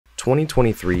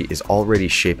2023 is already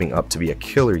shaping up to be a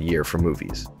killer year for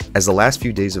movies. As the last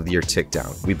few days of the year tick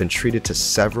down, we've been treated to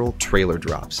several trailer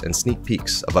drops and sneak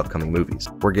peeks of upcoming movies.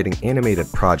 We're getting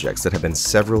animated projects that have been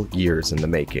several years in the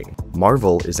making.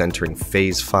 Marvel is entering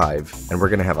Phase 5, and we're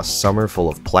gonna have a summer full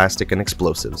of plastic and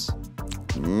explosives.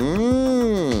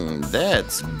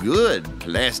 That's good,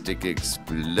 plastic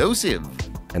explosive.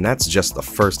 And that's just the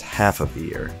first half of the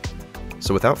year.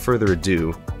 So without further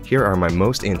ado, here are my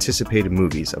most anticipated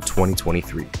movies of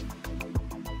 2023.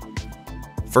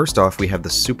 First off, we have the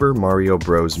Super Mario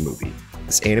Bros. Movie.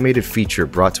 This animated feature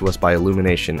brought to us by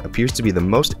Illumination appears to be the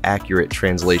most accurate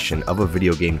translation of a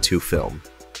Video Game 2 film.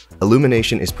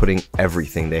 Illumination is putting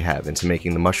everything they have into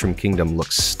making the Mushroom Kingdom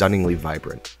look stunningly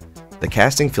vibrant. The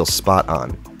casting feels spot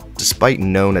on, despite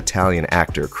known Italian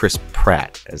actor Chris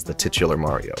Pratt as the titular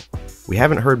Mario. We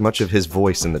haven't heard much of his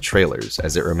voice in the trailers,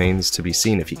 as it remains to be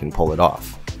seen if he can pull it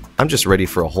off. I'm just ready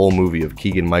for a whole movie of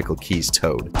Keegan-Michael Key's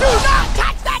Toad. Do not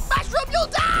touch that mushroom, you'll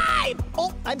die!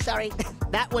 Oh, I'm sorry.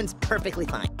 That one's perfectly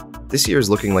fine. This year is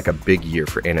looking like a big year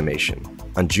for animation.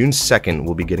 On June 2nd,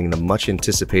 we'll be getting the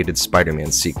much-anticipated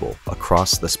Spider-Man sequel,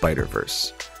 Across the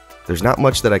Spider-Verse. There's not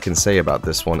much that I can say about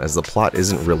this one as the plot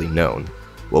isn't really known.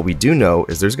 What we do know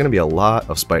is there's going to be a lot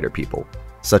of Spider-People,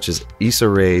 such as Issa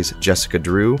Rae's Jessica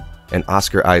Drew and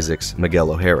Oscar Isaac's Miguel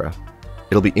O'Hara.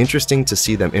 It'll be interesting to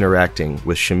see them interacting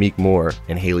with Shameik Moore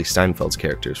and Haley Steinfeld's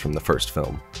characters from the first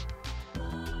film.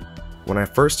 When I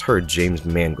first heard James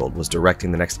Mangold was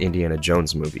directing the next Indiana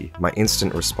Jones movie, my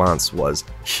instant response was,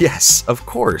 yes, of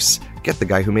course! Get the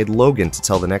guy who made Logan to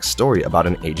tell the next story about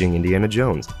an aging Indiana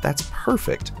Jones. That's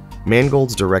perfect!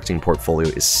 Mangold's directing portfolio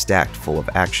is stacked full of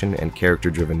action and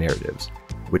character-driven narratives,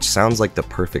 which sounds like the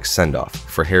perfect send-off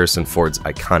for Harrison Ford's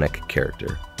iconic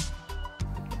character.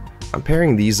 I'm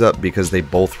pairing these up because they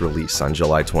both release on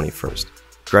July 21st.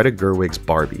 Greta Gerwig's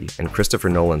Barbie and Christopher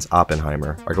Nolan's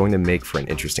Oppenheimer are going to make for an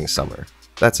interesting summer.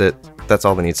 That's it. That's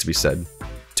all that needs to be said.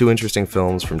 Two interesting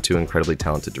films from two incredibly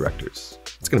talented directors.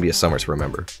 It's going to be a summer to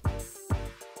remember.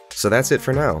 So that's it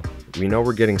for now. We know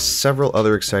we're getting several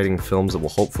other exciting films that will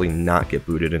hopefully not get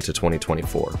booted into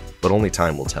 2024, but only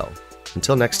time will tell.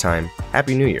 Until next time,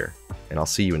 Happy New Year, and I'll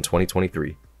see you in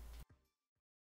 2023.